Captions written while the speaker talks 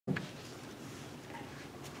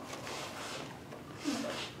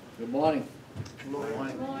Good morning. Good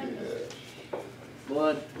morning.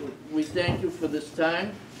 Lord, we thank you for this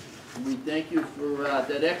time. We thank you for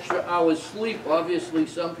that extra hour's sleep. Obviously,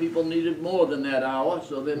 some people needed more than that hour,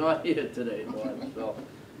 so they're not here today, Lord. So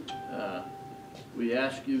we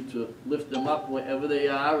ask you to lift them up wherever they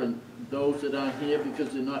are, and those that aren't here because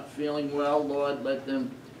they're not feeling well, Lord, let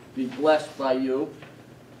them be blessed by you.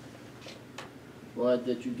 Lord,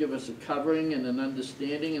 that you give us a covering and an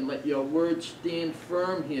understanding, and let your word stand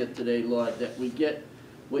firm here today, Lord, that we get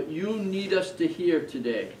what you need us to hear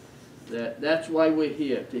today. That's why we're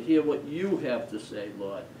here, to hear what you have to say,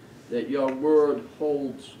 Lord, that your word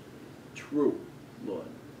holds true, Lord.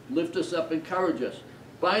 Lift us up, encourage us.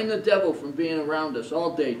 Bind the devil from being around us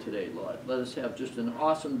all day today, Lord. Let us have just an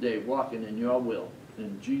awesome day walking in your will.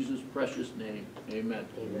 In Jesus' precious name, amen.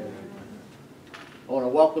 Amen. I want to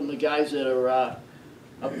welcome the guys that are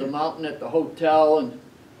up the mountain at the hotel, and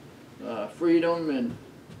Freedom and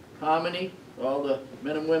Harmony, all the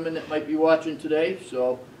men and women that might be watching today.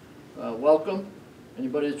 So welcome.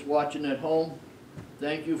 Anybody that's watching at home,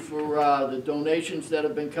 thank you for the donations that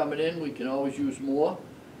have been coming in. We can always use more.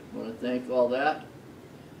 I want to thank all that.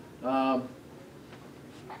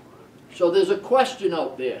 So there's a question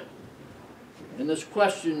out there, and this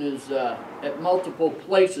question is at multiple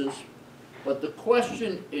places. But the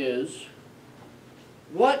question is,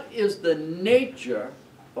 what is the nature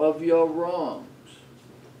of your wrongs?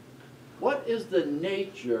 What is the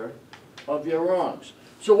nature of your wrongs?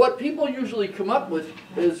 So what people usually come up with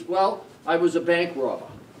is, well, I was a bank robber.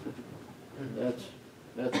 That's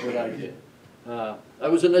what I did. I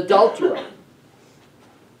was an adulterer.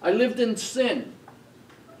 I lived in sin.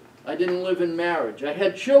 I didn't live in marriage. I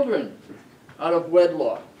had children out of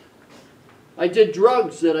wedlock. I did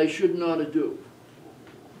drugs that I should not have done.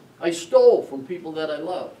 I stole from people that I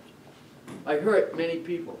loved. I hurt many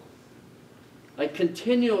people. I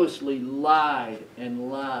continuously lied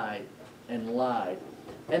and lied and lied.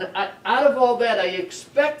 And out of all that, I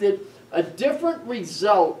expected a different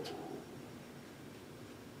result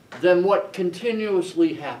than what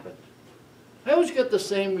continuously happened. I always got the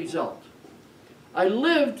same result. I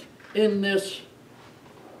lived in this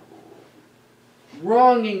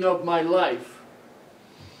wronging of my life,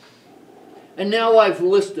 and now I've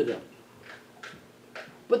listed them.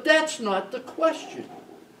 But that's not the question.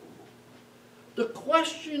 The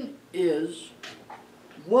question is,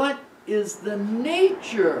 what is the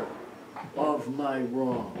nature of my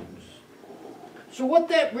wrongs? So what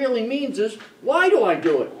that really means is, why do I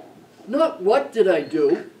do it? Not what did I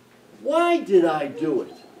do, why did I do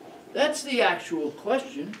it? That's the actual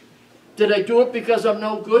question. Did I do it because I'm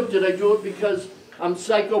no good? Did I do it because I'm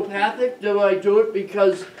psychopathic? Did I do it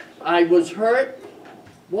because I was hurt?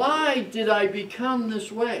 Why did I become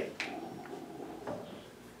this way?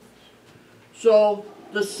 So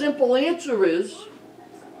the simple answer is,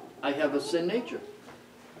 I have a sin nature.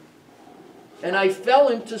 And I fell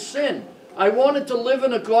into sin. I wanted to live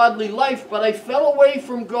in a godly life, but I fell away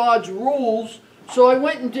from God's rules, so I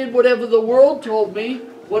went and did whatever the world told me,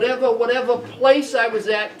 whatever place I was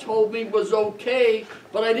at told me was okay,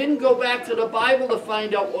 but I didn't go back to the Bible to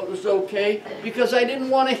find out what was okay, because I didn't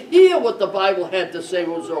want to hear what the Bible had to say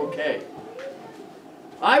was okay.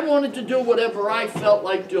 I wanted to do whatever I felt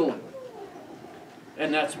like doing.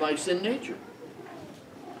 And that's my sin nature.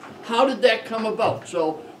 How did that come about?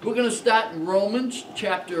 So we're going to start in Romans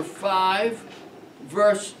chapter 5,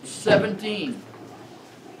 verse 17.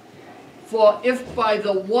 For if by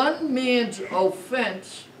the one man's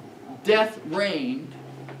offense death reigned,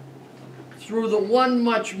 through the one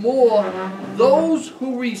much more, those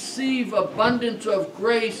who receive abundance of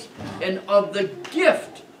grace and of the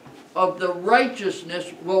gift of the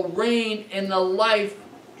righteousness will reign in the life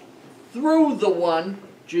through the one,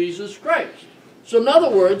 Jesus Christ. So in other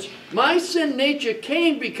words, my sin nature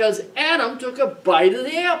came because Adam took a bite of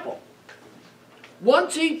the apple.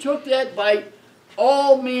 Once he took that bite,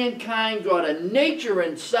 all mankind got a nature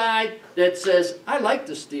inside that says, I like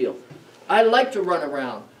to steal. I like to run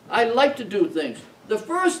around. I like to do things. The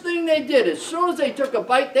first thing they did, as soon as they took a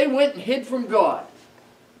bite, they went and hid from God.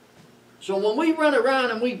 So when we run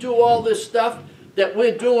around and we do all this stuff that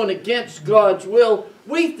we're doing against God's will,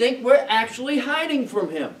 we think we're actually hiding from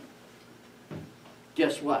Him.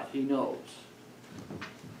 Guess what? He knows.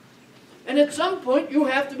 And at some point, you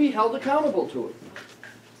have to be held accountable to it.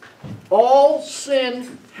 All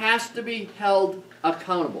sin has to be held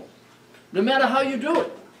accountable, no matter how you do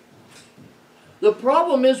it. The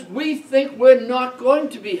problem is we think we're not going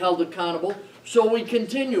to be held accountable, so we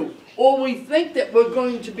continue. Or we think that we're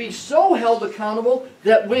going to be so held accountable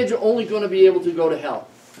that we're only going to be able to go to hell.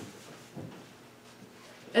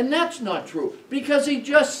 And that's not true, because he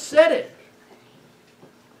just said it.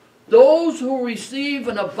 Those who receive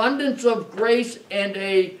an abundance of grace and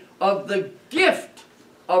of the gift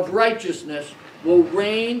of righteousness will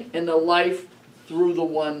reign in the life through the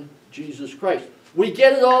one Jesus Christ. We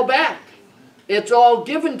get it all back. It's all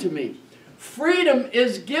given to me. Freedom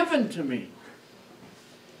is given to me.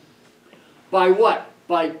 By what?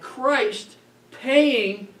 By Christ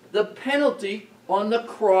paying the penalty on the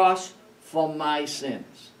cross for my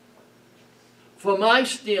sins. For my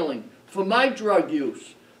stealing, for my drug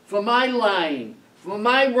use, for my lying, for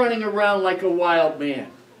my running around like a wild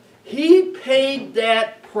man. He paid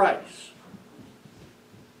that price.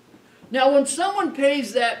 Now, when someone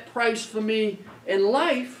pays that price for me in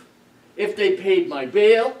life, if they paid my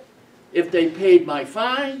bail, if they paid my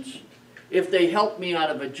fines, if they helped me out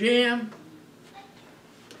of a jam,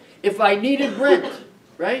 if I needed rent,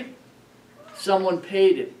 right? Someone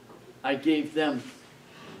paid it. I gave them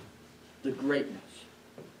the greatness.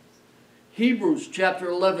 Hebrews chapter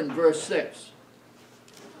 11, verse 6.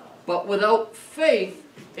 But without faith,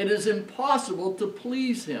 it is impossible to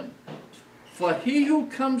please him. For he who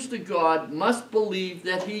comes to God must believe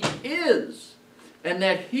that he is, and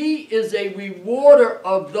that he is a rewarder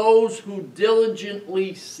of those who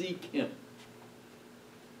diligently seek him.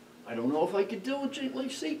 I don't know if I could diligently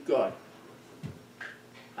seek God.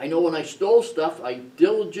 I know when I stole stuff, I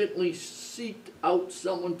diligently seeked out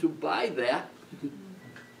someone to buy that.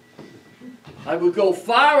 I would go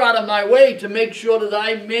far out of my way to make sure that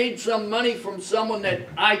I made some money from someone that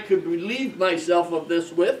I could relieve myself of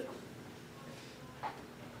this with.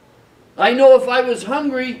 I know if I was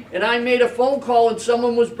hungry and I made a phone call and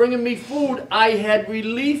someone was bringing me food, I had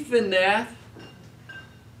relief in that.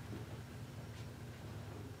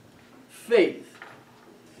 Faith.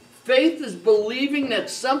 Faith is believing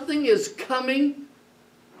that something is coming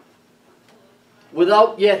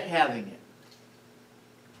without yet having it.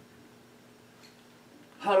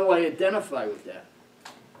 How do I identify with that?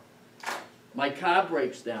 My car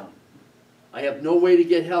breaks down. I have no way to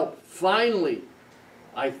get help. Finally,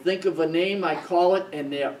 I think of a name, I call it,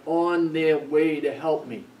 and they're on their way to help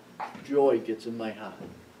me. Joy gets in my heart.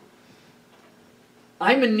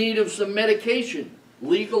 I'm in need of some medication,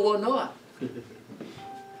 legal or not.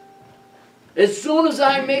 As soon as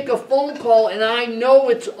I make a phone call and I know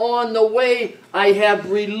it's on the way, I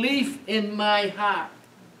have relief in my heart.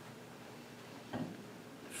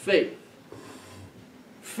 Faith.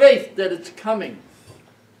 Faith that it's coming.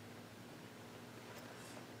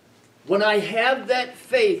 When I have that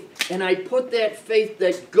faith and I put that faith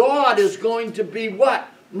that God is going to be what?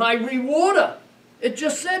 My rewarder. It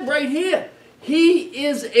just said right here. He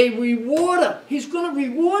is a rewarder. He's going to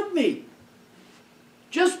reward me.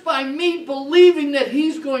 Just by me believing that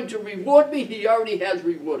He's going to reward me, He already has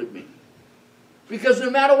rewarded me. Because no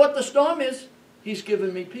matter what the storm is, He's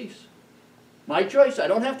given me peace. My choice. I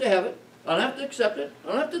don't have to have it. I don't have to accept it.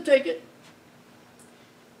 I don't have to take it.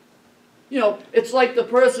 You know, it's like the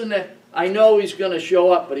person that I know he's going to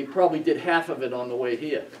show up, but he probably did half of it on the way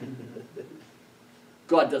here.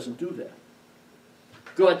 God doesn't do that.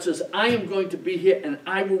 God says, I am going to be here and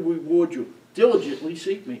I will reward you. Diligently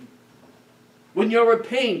seek me. When you're in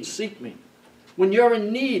pain, seek me. When you're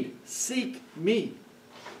in need, seek me.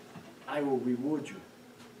 I will reward you.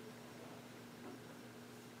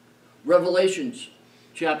 Revelations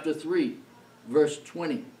chapter 3, verse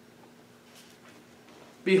 20.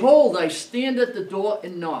 Behold, I stand at the door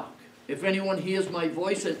and knock. If anyone hears my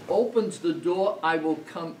voice and opens the door, I will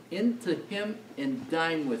come into him and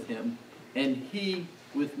dine with him, and he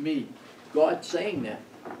with me. God's saying that.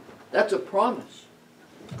 That's a promise.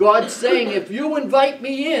 God's saying, if you invite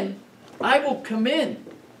me in, I will come in,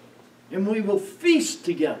 and we will feast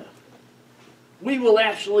together. We will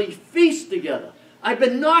actually feast together. I've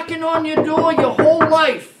been knocking on your door your whole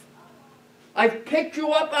life. I've picked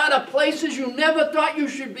you up out of places you never thought you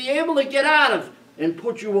should be able to get out of and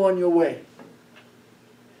put you on your way.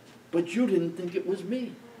 But you didn't think it was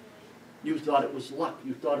me. You thought it was luck.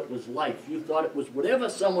 You thought it was life. You thought it was whatever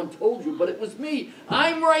someone told you, but it was me.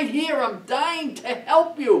 I'm right here. I'm dying to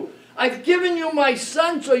help you. I've given you my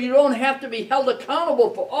Son so you don't have to be held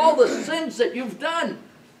accountable for all the sins that you've done.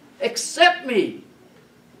 Accept me.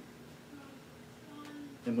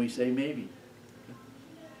 And we say maybe.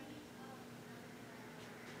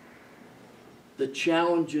 The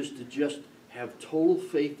challenge is to just have total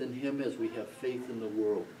faith in Him as we have faith in the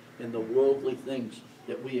world, in the worldly things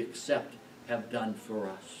that we accept have done for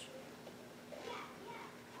us.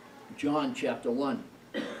 John chapter 1,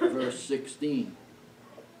 verse 16.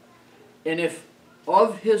 And if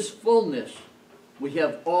of His fullness we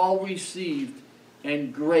have all received,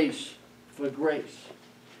 and grace for grace.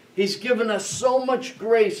 He's given us so much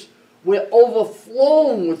grace. We're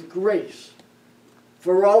overflowing with grace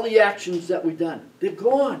for all the actions that we've done. They're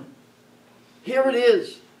gone. Here it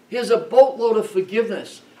is. Here's a boatload of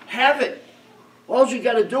forgiveness. Have it. All you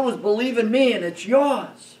got to do is believe in me and it's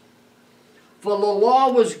yours. For the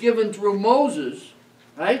law was given through Moses,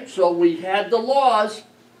 right? So we had the laws.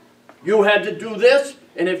 You had to do this,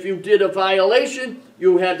 and if you did a violation,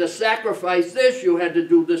 you had to sacrifice this, you had to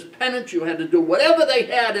do this penance, you had to do whatever they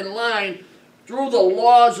had in line through the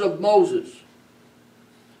laws of Moses.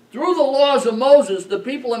 Through the laws of Moses, the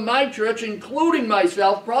people in my church, including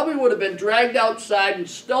myself, probably would have been dragged outside and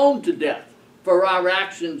stoned to death for our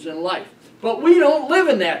actions in life. But we don't live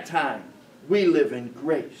in that time. We live in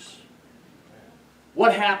grace.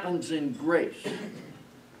 What happens in grace?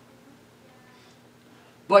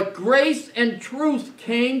 But grace and truth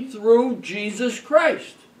came through Jesus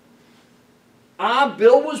Christ. Our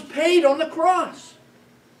bill was paid on the cross.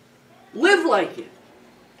 Live like it.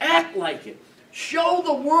 Act like it. Show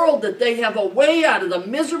the world that they have a way out of the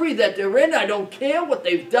misery that they're in. I don't care what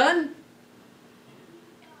they've done.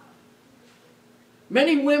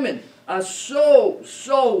 Many women are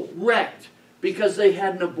so wrecked because they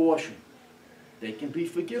had an abortion. They can be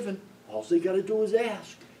forgiven. All they got to do is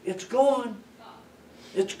ask. It's gone.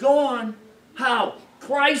 It's gone. How?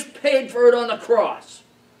 Christ paid for it on the cross.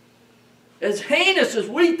 As heinous as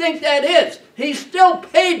we think that is, He still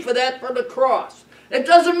paid for that for the cross. It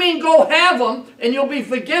doesn't mean go have them and you'll be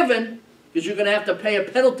forgiven, because you're going to have to pay a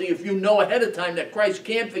penalty if you know ahead of time that Christ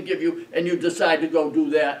can't forgive you and you decide to go do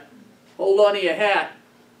that. Hold on to your hat.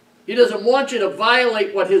 He doesn't want you to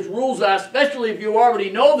violate what His rules are, especially if you already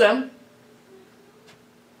know them.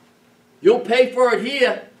 You'll pay for it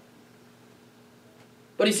here.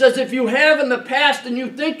 But He says, if you have in the past and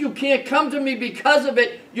you think you can't come to me because of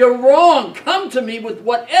it, you're wrong. Come to me with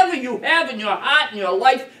whatever you have in your heart and your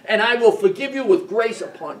life, and I will forgive you with grace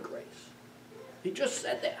upon grace. He just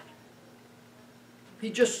said that.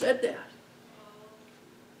 He just said that.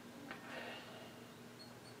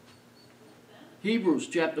 Hebrews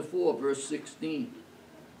chapter 4, verse 16.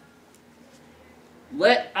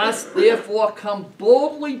 Let us therefore come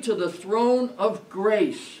boldly to the throne of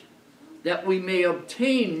grace, that we may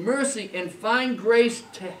obtain mercy and find grace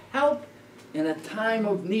to help in a time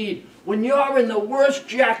of need. When you're in the worst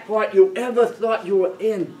jackpot you ever thought you were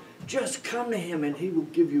in, just come to Him and He will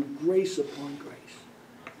give you grace upon grace.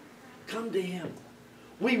 Come to Him.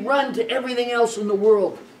 We run to everything else in the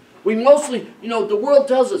world. We mostly, the world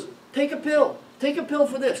tells us, take a pill. Take a pill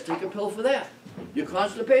for this. Take a pill for that. You're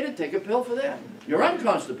constipated? Take a pill for that. You're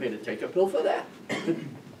unconstipated? Take a pill for that.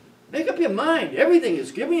 Make up your mind. Everything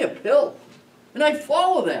is, give me a pill. And I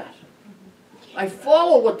follow that. I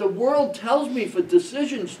follow what the world tells me for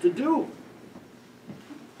decisions to do.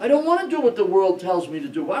 I don't want to do what the world tells me to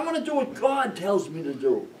do. I want to do what God tells me to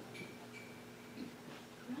do.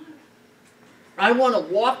 I want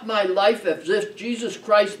to walk my life as if Jesus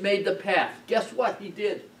Christ made the path. Guess what? He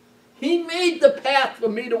did. He made the path for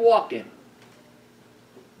me to walk in.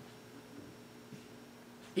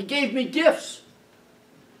 He gave me gifts.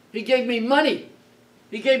 He gave me money.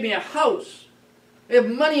 He gave me a house. I have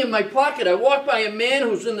money in my pocket. I walk by a man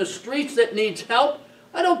who's in the streets that needs help.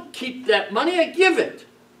 I don't keep that money. I give it.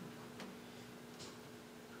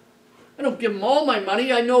 I don't give him all my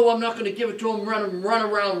money. I know I'm not going to give it to him and run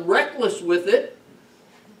around reckless with it.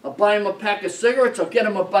 I'll buy him a pack of cigarettes. I'll get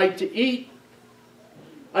him a bite to eat.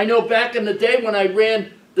 I know back in the day when I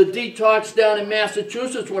ran the detox down in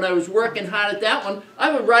Massachusetts, when I was working hard at that one, I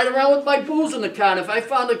would ride around with my booze in the car. And if I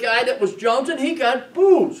found a guy that was jonesing, he got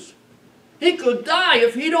booze. He could die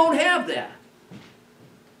if he don't have that.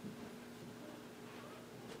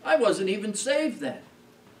 I wasn't even saved then.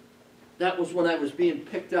 That was when I was being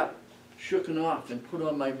picked up, shooken off, and put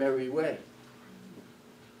on my merry way.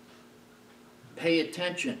 Pay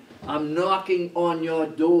attention. I'm knocking on your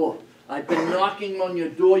door. I've been knocking on your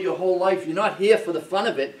door your whole life. You're not here for the fun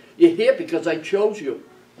of it. You're here because I chose you.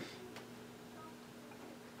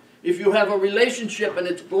 If you have a relationship and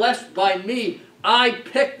it's blessed by me, I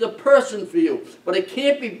picked the person for you. But it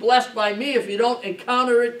can't be blessed by me if you don't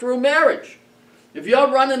encounter it through marriage. If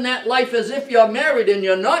you're running that life as if you're married and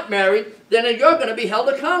you're not married, then you're going to be held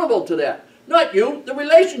accountable to that. Not you, the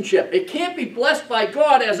relationship. It can't be blessed by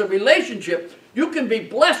God as a relationship. You can be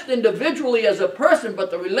blessed individually as a person, but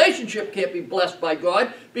the relationship can't be blessed by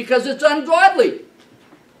God because it's ungodly.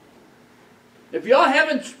 If you're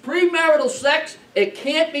having premarital sex, it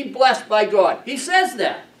can't be blessed by God. He says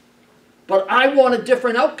that. But I want a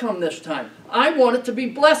different outcome this time. I want it to be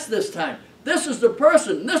blessed this time. This is the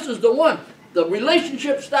person. This is the one. The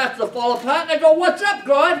relationship starts to fall apart, and I go, what's up,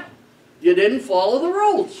 God? You didn't follow the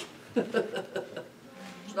rules.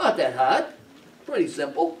 It's not that hard. Pretty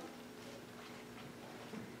simple.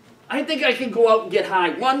 I think I can go out and get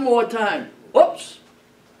high one more time. Whoops.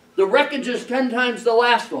 The wreckage is 10 times the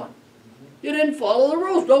last one. You didn't follow the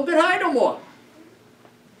rules. Don't get high no more.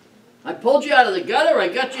 I pulled you out of the gutter. I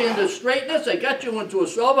got you into straightness. I got you into a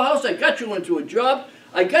sober house. I got you into a job.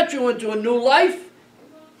 I got you into a new life.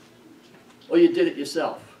 Or you did it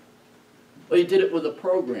yourself. Or you did it with a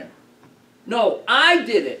program. No, I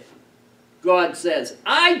did it. God says,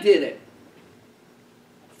 I did it.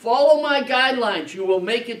 Follow my guidelines. You will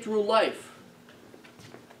make it through life.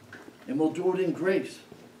 And we'll do it in grace.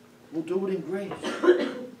 We'll do it in grace.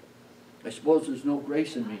 I suppose there's no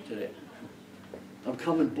grace in me today. I'm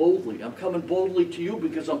coming boldly. I'm coming boldly to you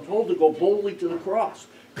because I'm told to go boldly to the cross.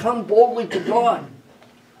 Come boldly to God.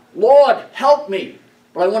 Lord, help me.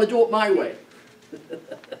 But I want to do it my way.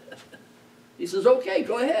 He says, okay,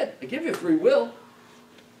 go ahead. I give you free will.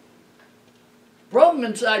 Problem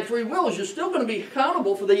inside free will is you're still going to be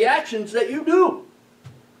accountable for the actions that you do.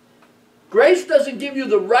 Grace doesn't give you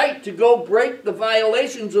the right to go break the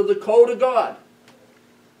violations of the code of God.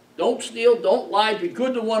 Don't steal, don't lie, be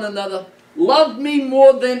good to one another. Love me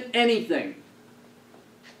more than anything.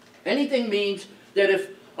 Anything means that if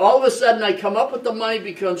all of a sudden I come up with the money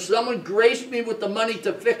because someone graced me with the money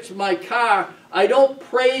to fix my car, I don't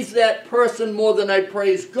praise that person more than I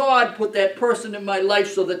praise God, put that person in my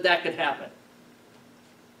life so that that could happen.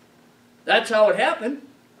 That's how it happened.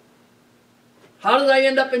 How did I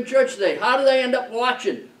end up in church today? How did I end up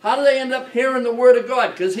watching? How did I end up hearing the Word of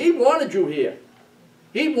God? Because He wanted you here.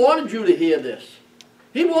 He wanted you to hear this.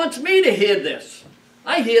 He wants me to hear this.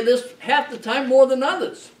 I hear this half the time more than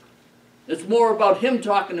others. It's more about Him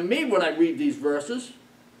talking to me when I read these verses.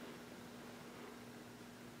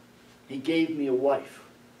 He gave me a wife.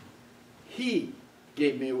 He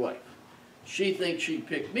gave me a wife. She thinks she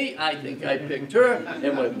picked me, I think I picked her,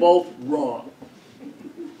 and we're both wrong.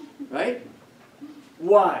 Right?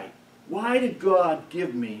 Why? Why did God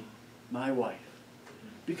give me my wife?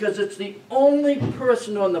 Because it's the only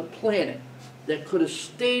person on the planet that could have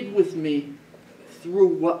stayed with me through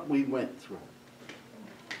what we went through.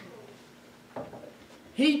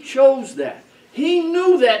 He chose that. He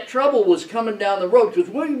knew that trouble was coming down the road because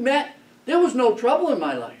when we met, there was no trouble in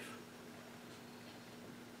my life.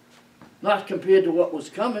 Not compared to what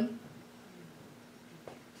was coming.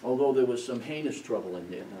 Although there was some heinous trouble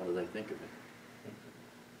in there, now that I think of it.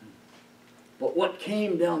 But what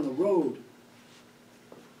came down the road,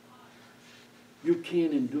 you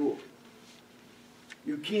can't endure.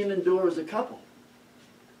 You can't endure as a couple.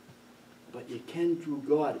 But you can through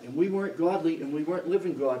God. And we weren't godly and we weren't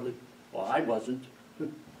living godly. Well, I wasn't.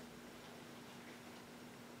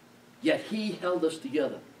 Yet He held us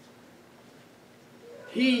together.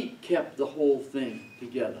 He kept the whole thing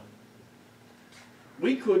together.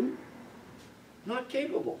 We couldn't. Not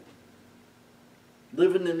capable.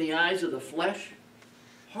 Living in the eyes of the flesh.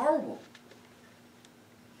 Horrible.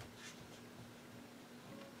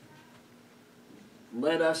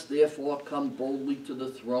 Let us therefore come boldly to the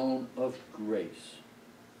throne of grace,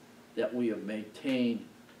 that we have maintained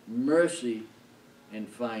mercy and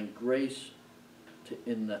find grace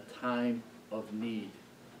in the time of need.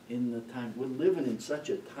 In the time, we're living in such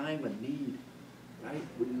a time of need, right?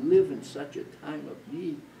 We live in such a time of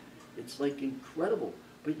need. It's like incredible.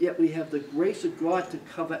 But yet we have the grace of God to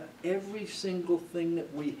cover every single thing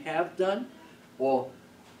that we have done, or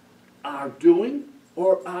are doing,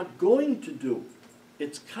 or are going to do.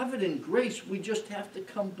 It's covered in grace. We just have to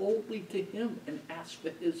come boldly to Him and ask for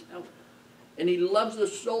His help. And He loves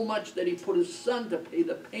us so much that He put His Son to pay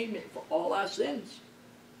the payment for all our sins.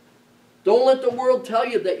 Don't let the world tell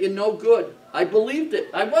you that you're no good. I believed it.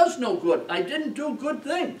 I was no good. I didn't do good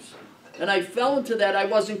things. And I fell into that. I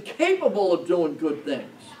wasn't capable of doing good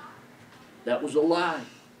things. That was a lie.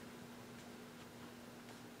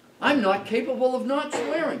 I'm not capable of not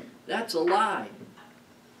swearing. That's a lie.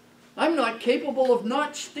 I'm not capable of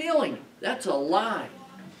not stealing. That's a lie.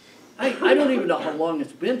 I don't even know how long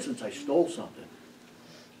it's been since I stole something.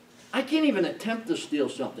 I can't even attempt to steal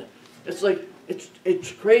something. It's like,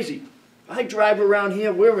 it's crazy. I drive around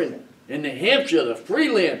here, we're in New Hampshire, the free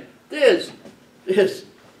land. There's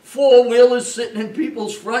four-wheelers sitting in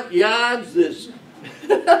people's front yards. There's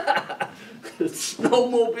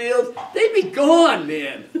snowmobiles. They'd be gone,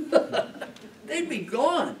 man. They'd be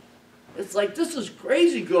gone. It's like, this is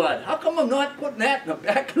crazy, God. How come I'm not putting that in the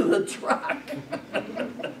back of the truck?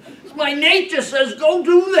 My nature says, go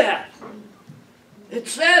do that. It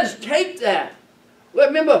says, take that. Well,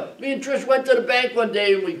 remember, me and Trish went to the bank one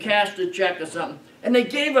day and we cashed a check or something, and they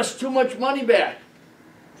gave us too much money back.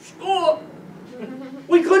 Score!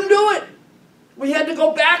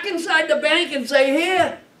 go back inside the bank and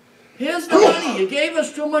say, here's the money. You gave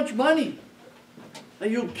us too much money. Are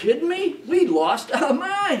you kidding me? We lost our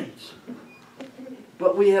minds.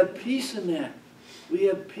 But we have peace in that. We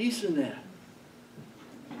have peace in that.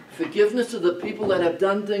 Forgiveness of the people that have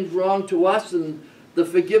done things wrong to us, and the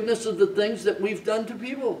forgiveness of the things that we've done to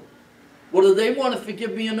people. Whether they want to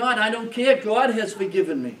forgive me or not, I don't care. God has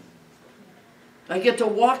forgiven me. I get to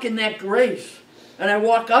walk in that grace, and I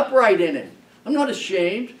walk upright in it. I'm not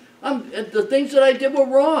ashamed. The things that I did were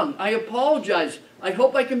wrong. I apologize. I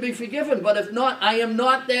hope I can be forgiven, but if not, I am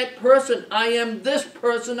not that person. I am this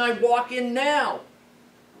person I walk in now.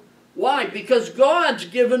 Why? Because God's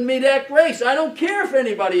given me that grace. I don't care if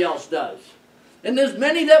anybody else does. And there's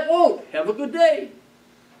many that won't. Have a good day.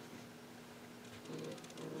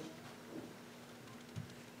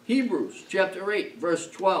 Hebrews chapter 8, verse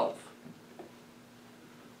 12.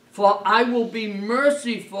 For I will be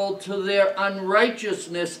merciful to their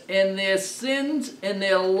unrighteousness, and their sins and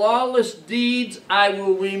their lawless deeds I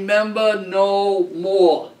will remember no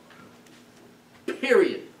more.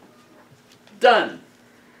 Period. Done.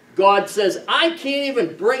 God says, I can't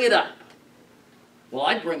even bring it up. Well,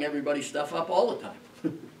 I bring everybody's stuff up all the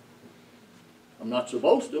time. I'm not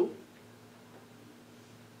supposed to.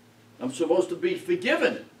 I'm supposed to be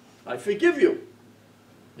forgiven. I forgive you.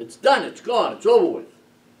 It's done. It's gone. It's over with.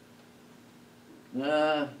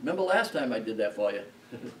 Remember last time I did that for you?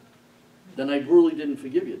 Then I really didn't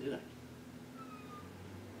forgive you, did I?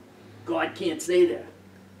 God can't say that.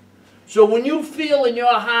 So when you feel in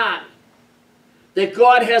your heart that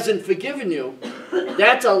God hasn't forgiven you,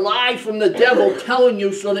 that's a lie from the devil telling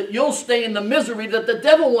you so that you'll stay in the misery that the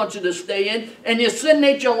devil wants you to stay in and your sin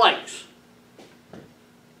nature likes.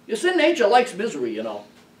 Your sin nature likes misery, you know.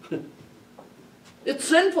 It's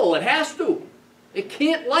sinful. It has to. It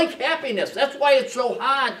can't like happiness. That's why it's so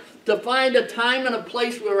hard to find a time and a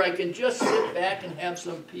place where I can just sit back and have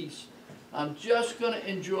some peace. I'm just going to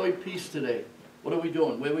enjoy peace today. What are we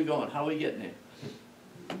doing? Where are we going? How are we getting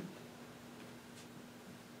there?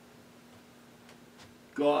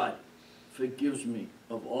 God forgives me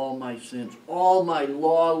of all my sins, all my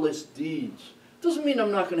lawless deeds. Doesn't mean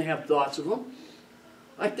I'm not going to have thoughts of them.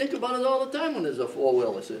 I think about it all the time when there's a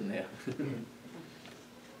four-wheeler sitting there.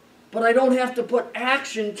 But I don't have to put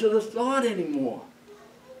action to the thought anymore.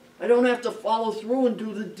 I don't have to follow through and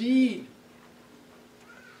do the deed.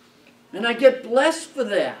 And I get blessed for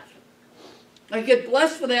that. I get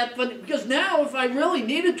blessed for that because now if I really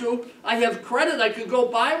needed to, I have credit. I could go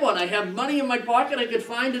buy one. I have money in my pocket. I could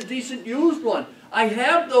find a decent used one. I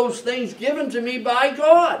have those things given to me by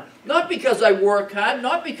God. Not because I work hard,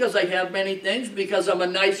 not because I have many things, because I'm a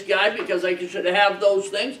nice guy, because I should have those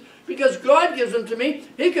things. Because God gives them to me.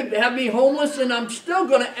 He could have me homeless and I'm still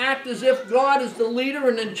going to act as if God is the leader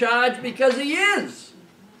and in charge because He is.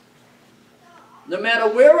 No matter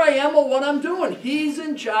where I am or what I'm doing, He's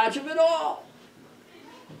in charge of it all.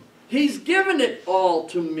 He's given it all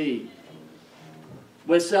to me.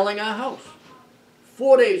 We're selling our house.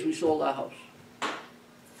 4 days we sold our house.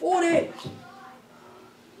 4 days.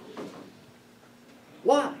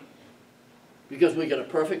 Why? Because we got a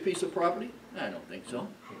perfect piece of property? I don't think so.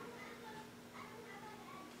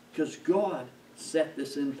 Because God set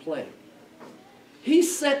this in play. He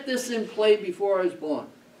set this in play before I was born.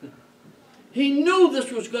 He knew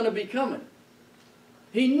this was going to be coming.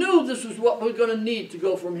 He knew this was what we're going to need to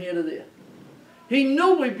go from here to there. He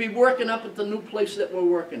knew we'd be working up at the new place that we're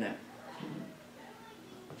working at.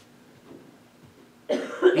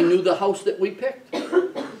 He knew the house that we picked.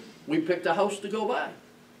 We picked a house to go buy.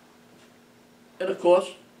 And of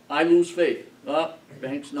course, I lose faith. Oh, the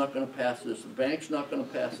bank's not going to pass this. The bank's not going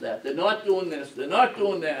to pass that. They're not doing this. They're not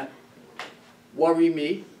doing that. Worry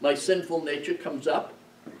me. My sinful nature comes up.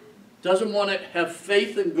 Doesn't want to have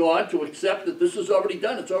faith in God to accept that this is already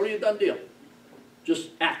done. It's already a done deal.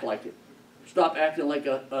 Just act like it. Stop acting like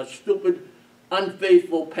a stupid,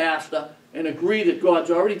 unfaithful pastor and agree that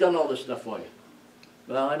God's already done all this stuff for you.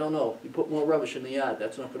 Well, I don't know. You put more rubbish in the yard.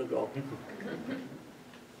 That's not going to go.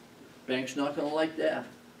 Bank's not going to like that.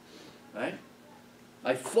 Right?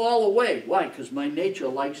 I fall away. Why? Because my nature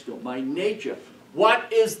likes to. My nature.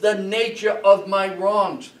 What is the nature of my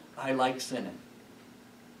wrongs? I like sinning.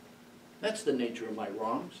 That's the nature of my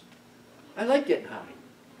wrongs. I like getting high.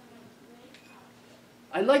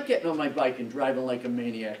 I like getting on my bike and driving like a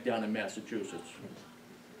maniac down in Massachusetts.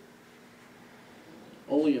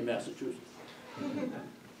 Only in Massachusetts.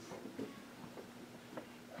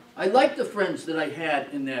 I like the friends that I had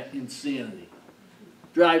in that insanity.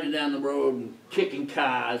 Driving down the road and kicking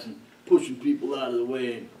cars and pushing people out of the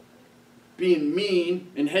way and being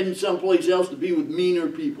mean and heading someplace else to be with meaner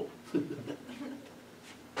people.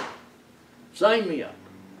 Sign me up.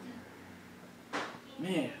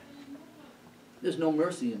 Man, there's no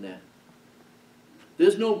mercy in that.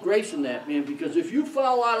 There's no grace in that, man, because if you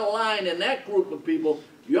fall out of line in that group of people,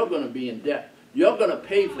 you're going to be in debt. You're going to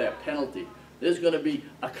pay for that penalty. There's going to be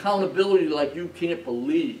accountability like you can't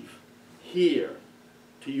believe here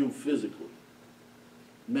to you physically,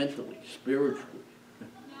 mentally, spiritually.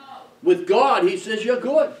 With God, he says, you're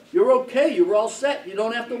good. You're okay. You're all set. You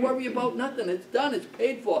don't have to worry about nothing. It's done. It's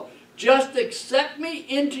paid for. Just accept me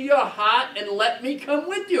into your heart and let me come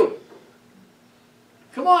with you.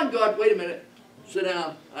 Come on, God. Wait a minute. Sit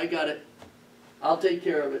down. I got it. I'll take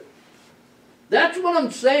care of it. That's what I'm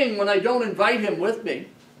saying when I don't invite him with me.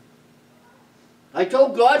 I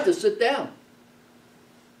told God to sit down.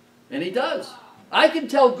 And he does. I can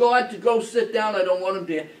tell God to go sit down. I don't want him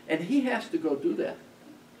there. And he has to go do that.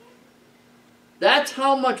 That's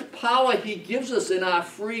how much power he gives us in our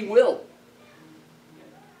free will.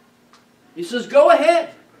 He says, go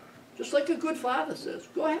ahead. Just like a good father says,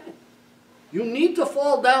 go ahead. You need to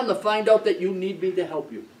fall down to find out that you need me to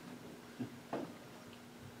help you.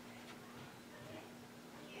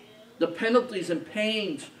 The penalties and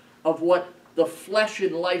pains of what the flesh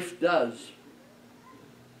in life does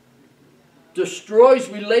destroys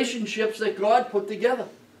relationships that God put together.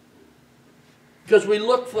 Because we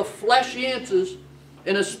look for flesh answers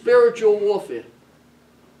in a spiritual warfare.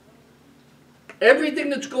 Everything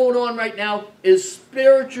that's going on right now is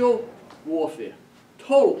spiritual warfare.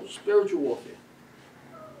 Total spiritual warfare.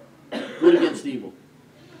 Good against evil.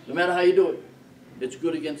 No matter how you do it, it's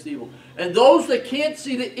good against evil. And those that can't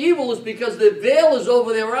see the evil is because the veil is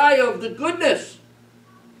over their eye of the goodness.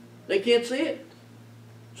 They can't see it.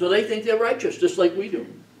 So they think they're righteous, just like we do.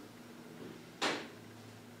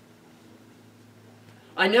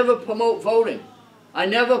 I never promote voting. I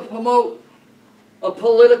never promote a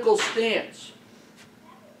political stance.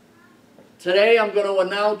 Today I'm going to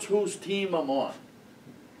announce whose team I'm on.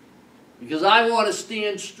 Because I want to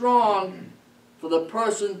stand strong for the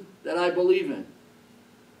person that I believe in.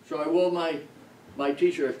 So I wore my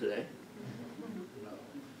t-shirt today.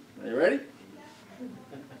 Are you ready?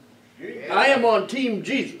 I am on Team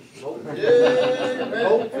Jesus.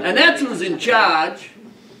 And that's who's in charge.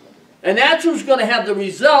 And that's who's going to have the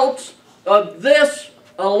results of this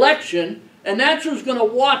election. And that's who's going to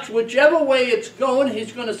watch whichever way it's going.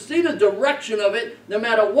 He's going to see the direction of it. No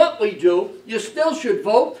matter what we do, you still should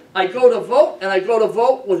vote. I go to vote, and I go to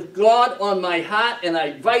vote with God on my heart, and I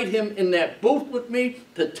invite him in that booth with me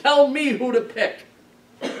to tell me who to pick.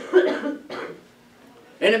 And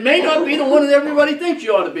it may not be the one that everybody thinks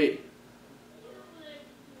you ought to be.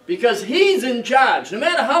 Because he's in charge. No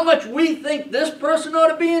matter how much we think this person ought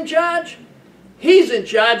to be in charge, he's in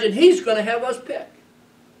charge, and he's going to have us pick.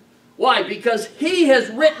 Why? Because he has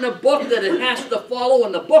written a book that it has to follow,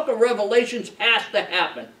 and the book of Revelations has to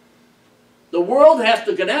happen. The world has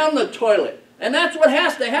to go down the toilet, and that's what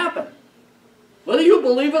has to happen. Whether you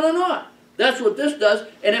believe it or not. That's what this does.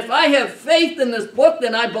 And if I have faith in this book,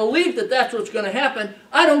 then I believe that that's what's going to happen.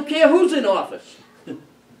 I don't care who's in office.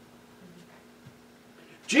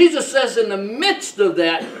 Jesus says in the midst of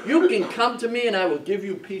that, you can come to me and I will give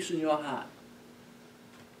you peace in your heart.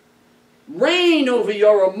 Reign over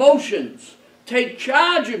your emotions. Take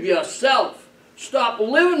charge of yourself. Stop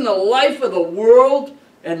living the life of the world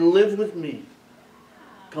and live with me.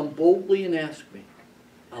 Come boldly and ask me.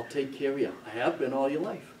 I'll take care of you. I have been all your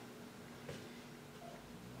life.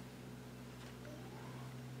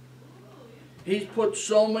 He's put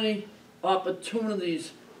so many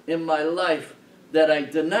opportunities in my life that I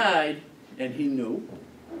denied, and he knew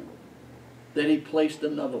that he placed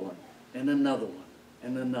another one, and another one,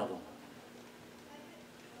 and another one.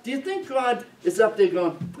 Do you think God is up there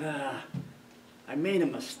going, I made a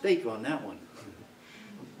mistake on that one?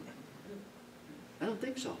 I don't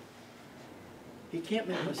think so. He can't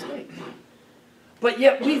make mistakes. But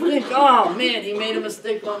yet we think, oh man, he made a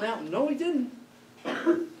mistake on that one. No, he didn't.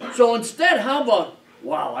 So instead, how about,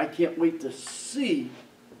 wow, I can't wait to see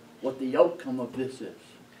what the outcome of this is.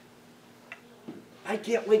 I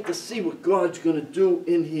can't wait to see what God's going to do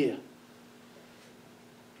in here.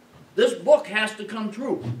 This book has to come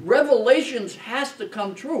true. Revelations has to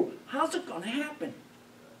come true. How's it going to happen?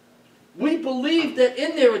 We believe that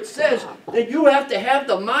in there it says that you have to have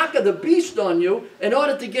the mark of the beast on you in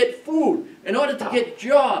order to get food, in order to get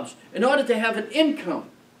jobs, in order to have an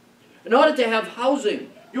income, in order to have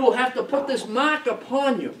housing. You will have to put this mark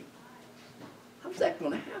upon you. How's that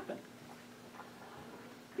going to happen?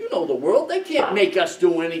 You know the world. They can't make us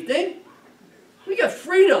do anything. We got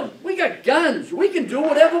freedom. We got guns. We can do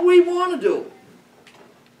whatever we want to do.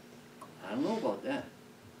 I don't know about that.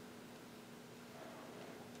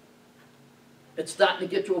 It's starting to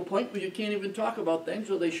get to a point where you can't even talk about things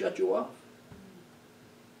or they shut you off.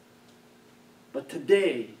 But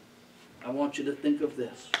today, I want you to think of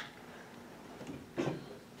this.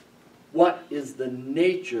 What is the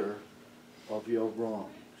nature of your wrongs?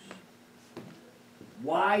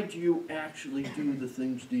 Why do you actually do the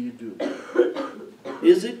things do you do?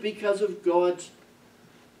 Is it because of God's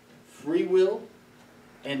free will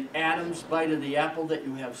and Adam's bite of the apple that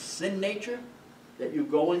you have sin nature? That you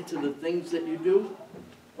go into the things that you do?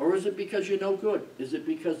 Or is it because you're no good? Is it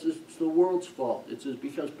because it's the world's fault? Is it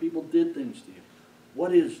because people did things to you?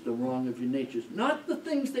 What is the wrong of your nature? Not the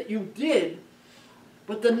things that you did,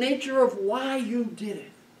 but the nature of why you did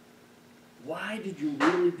it. Why did you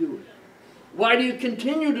really do it? Why do you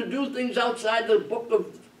continue to do things outside the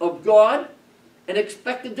book of God and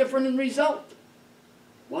expect a different result?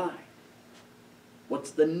 Why?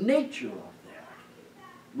 What's the nature of that?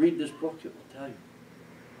 Read this book, it will tell you.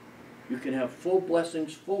 You can have full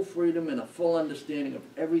blessings, full freedom, and a full understanding of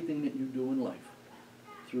everything that you do in life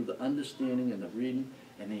through the understanding and the reading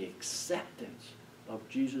and the acceptance of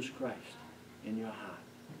Jesus Christ in your heart.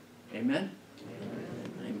 Amen?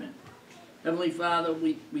 Amen. Amen. Heavenly Father,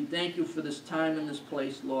 we thank you for this time and this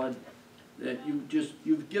place, Lord, that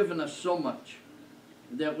you've given us so much.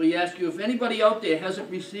 That we ask you, if anybody out there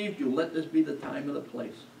hasn't received you, let this be the time or the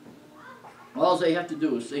place. All they have to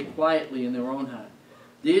do is say quietly in their own heart,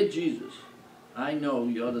 Dear Jesus, I know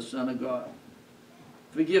you're the Son of God.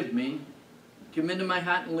 Forgive me. Come into my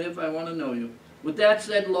heart and live. I want to know you. With that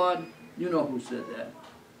said, Lord, you know who said that.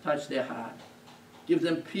 Touch their heart. Give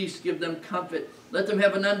them peace. Give them comfort. Let them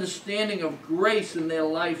have an understanding of grace in their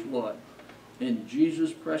life, Lord. In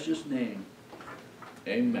Jesus' precious name,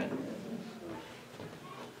 amen.